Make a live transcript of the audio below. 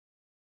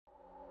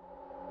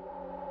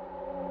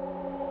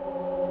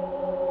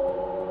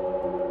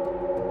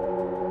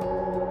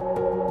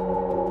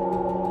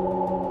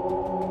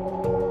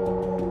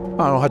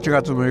8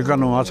月6日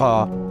の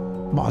朝、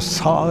真っ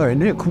青い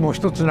ね、雲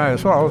一つない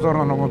青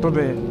空の下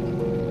で、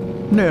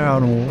ね、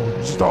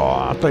ずど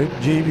ーっと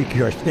地響き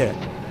がして、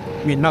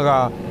みんな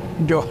が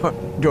両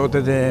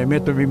手で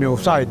目と耳を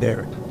塞いで、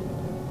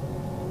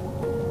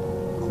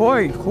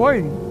怖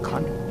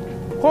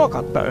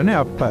かったよね、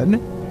やっぱりね。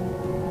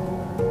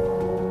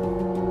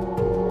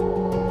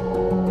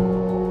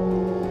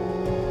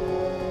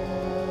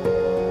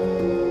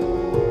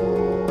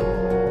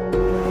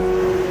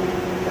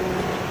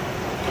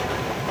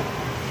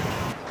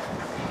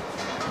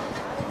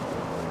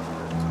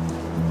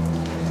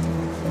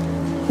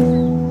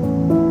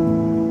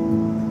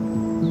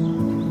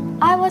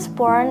I was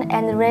born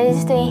and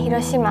raised in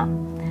Hiroshima.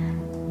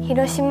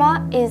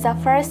 Hiroshima is the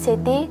first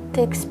city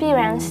to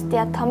experience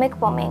the atomic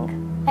bombing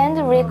and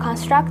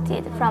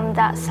reconstructed from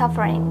that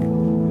suffering.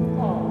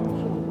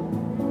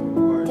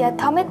 The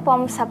atomic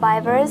bomb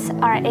survivors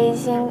are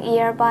aging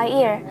year by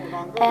year,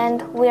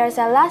 and we are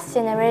the last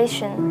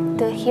generation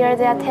to hear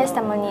their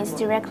testimonies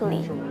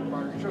directly.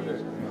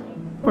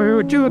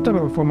 うちがた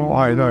らこ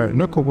の間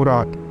ね、ここ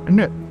ら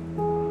ね、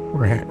こ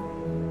の辺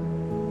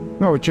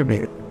がうち見え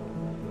る。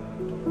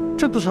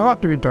ちょっと下がっ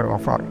てみたらわ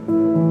かる。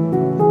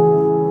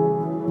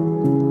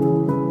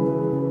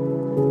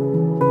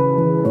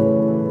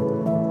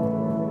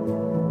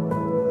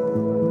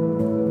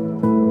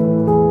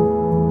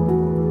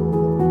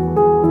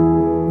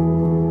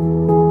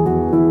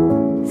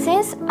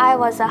Since I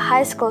was a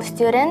high school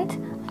student,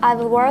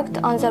 I've worked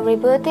on the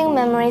Rebooting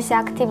Memories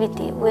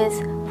activity with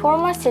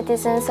former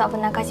citizens of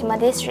Nakajima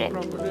district.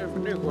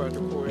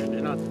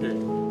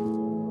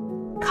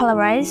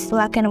 Colorized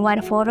black and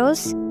white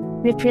photos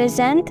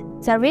represent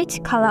the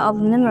rich color of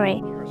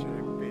memory.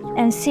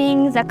 And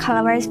seeing the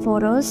colorized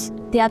photos,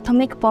 the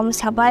atomic bomb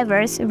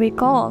survivors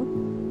recall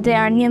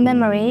their new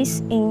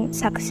memories in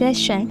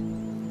succession.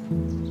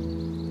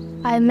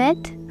 I met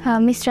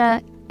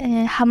Mr.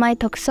 Hamai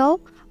Tokso,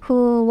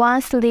 who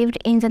once lived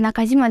in the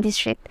Nakajima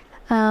district,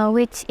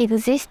 which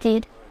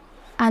existed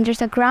under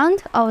the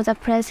ground of the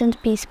present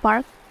Peace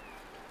Park.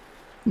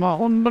 まあ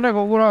本当ね、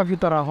ここら来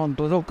たら本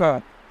当どっ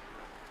か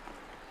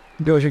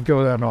両親兄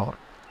弟の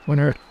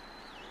骨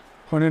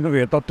の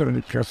上立って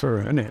る気がす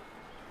るよね。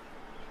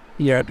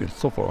いや、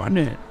そこは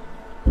ね。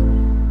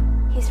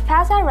His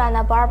father ran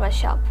a barber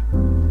shop.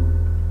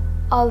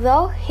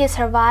 Although he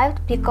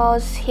survived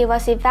because he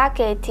was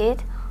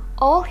evacuated,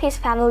 all his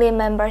family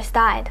members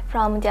died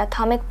from the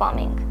atomic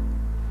bombing.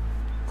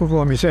 ここ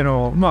は店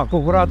の、まあ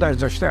心当たり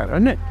としてやら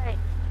ね。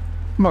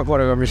まあこ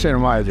れが店の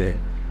前で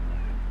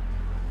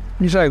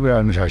2歳ぐら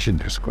いの写真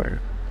です、これ。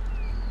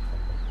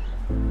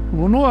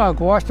物は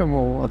壊して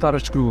も新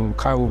しく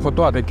買うこ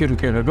とはできる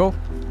けれど、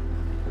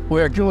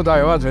親兄弟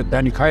は絶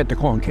対に帰って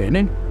こんけ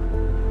ね。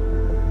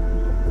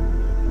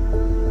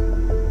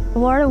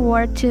World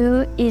War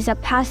II is a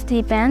past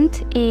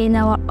event in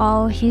our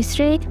own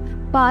history,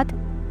 but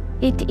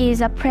it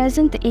is a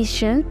present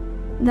issue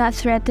that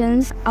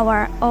threatens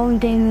our own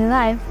daily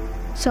life.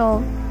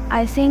 So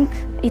I think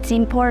it's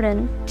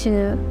important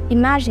to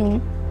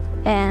imagine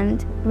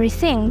and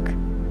rethink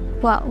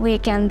what we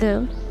can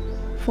do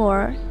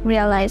for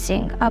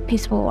realizing a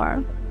peaceful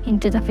world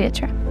into the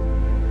future.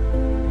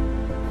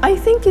 I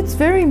think it's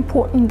very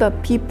important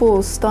that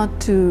people start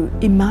to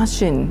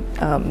imagine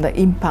the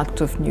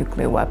impact of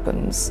nuclear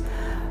weapons.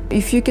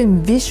 If you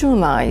can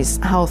visualize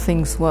how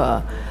things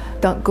were,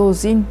 that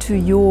goes into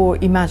your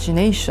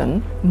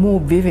imagination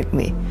more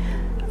vividly,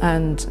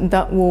 and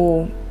that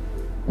will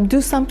do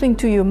something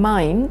to your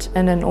mind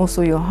and then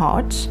also your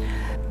heart,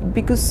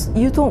 because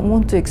you don't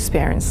want to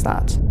experience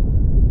that.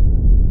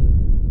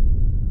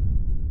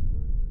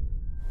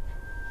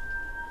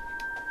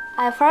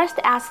 I first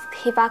asked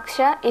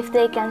hibakusha if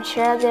they can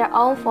share their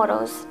own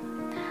photos.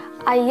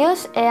 I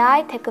use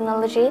AI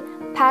technology,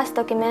 past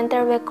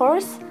documentary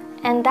records,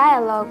 and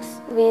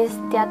dialogues with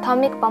the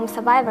atomic bomb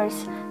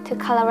survivors to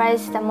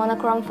colorize the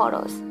monochrome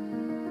photos.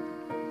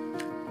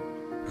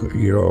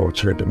 色を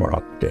つけてもら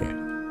って、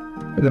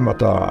でま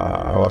た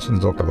忘れ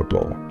とったこと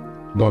を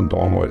どんど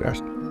ん思い出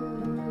して。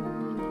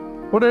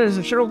これ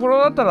白黒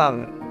だったら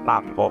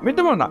何本見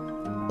てもな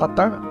かっ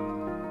た。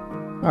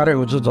あれ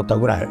映っとった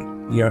ぐらい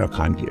嫌な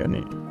感じや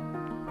ね。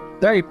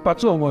第一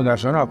発思い出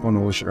したのはこ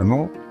の後ろ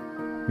の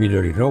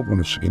緑のこの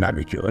好きな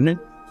道をね。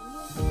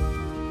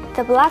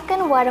The black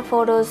and white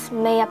photos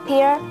may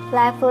appear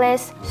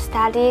lifeless,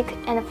 static,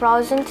 and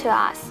frozen to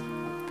us.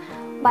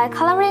 By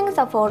coloring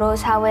the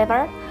photos,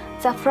 however,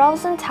 the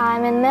frozen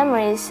time and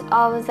memories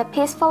of the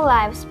peaceful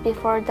lives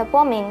before the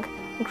bombing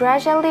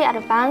gradually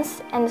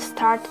advance and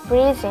start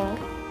breathing.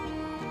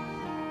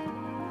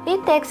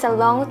 It takes a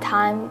long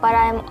time, but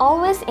I am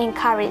always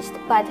encouraged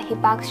by the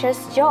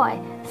hibakusha's joy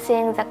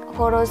seeing the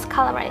photos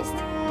colorized.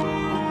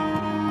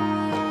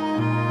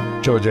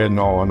 朝鮮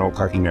の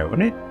垣根を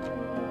ね、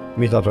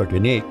見たとき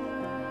に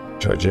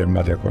朝鮮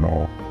までこ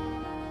の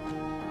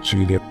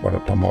水鉄砲の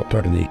弾を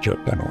取りに行きよっ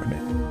たのを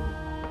ね、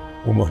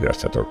思い出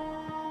したと。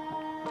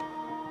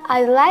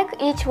I'd like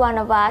each one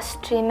of us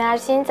to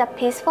imagine the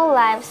peaceful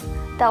lives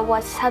that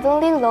was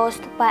suddenly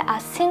lost by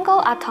a single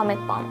atomic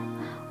bomb,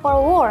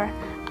 or war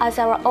as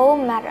our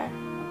own matter.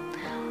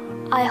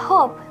 I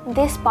hope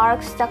this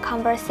sparks the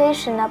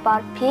conversation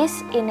about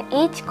peace in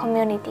each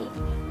community.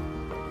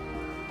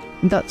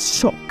 That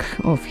shock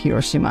of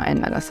Hiroshima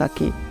and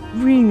Nagasaki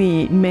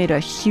really made a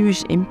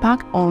huge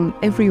impact on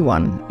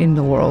everyone in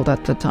the world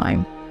at the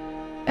time.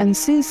 And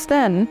since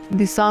then,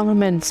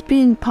 disarmament's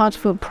been part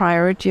of a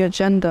priority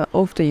agenda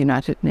of the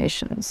United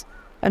Nations.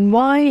 And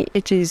why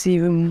it is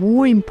even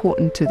more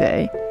important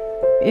today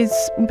is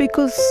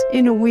because,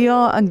 we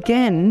are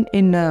again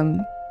in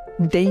a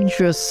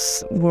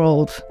dangerous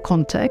world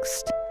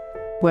context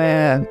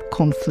where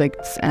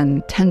conflicts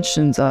and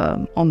tensions are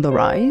on the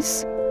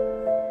rise.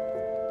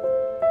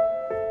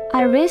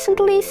 I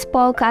recently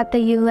spoke at the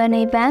UN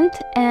event,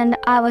 and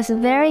I was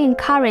very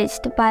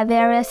encouraged by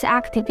various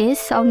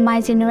activists of my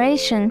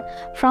generation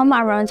from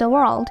around the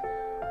world.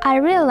 I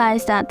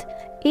realized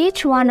that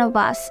each one of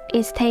us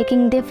is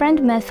taking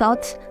different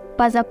methods,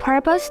 but the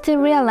purpose to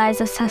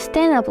realize a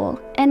sustainable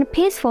and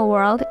peaceful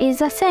world is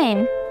the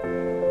same.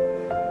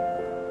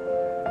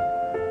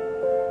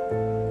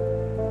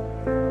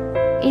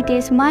 It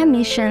is my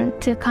mission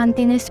to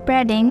continue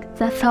spreading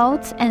the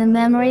thoughts and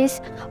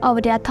memories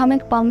of the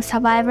atomic bomb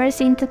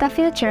survivors into the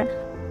future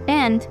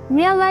and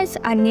realize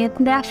a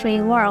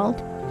nuclear-free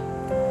world.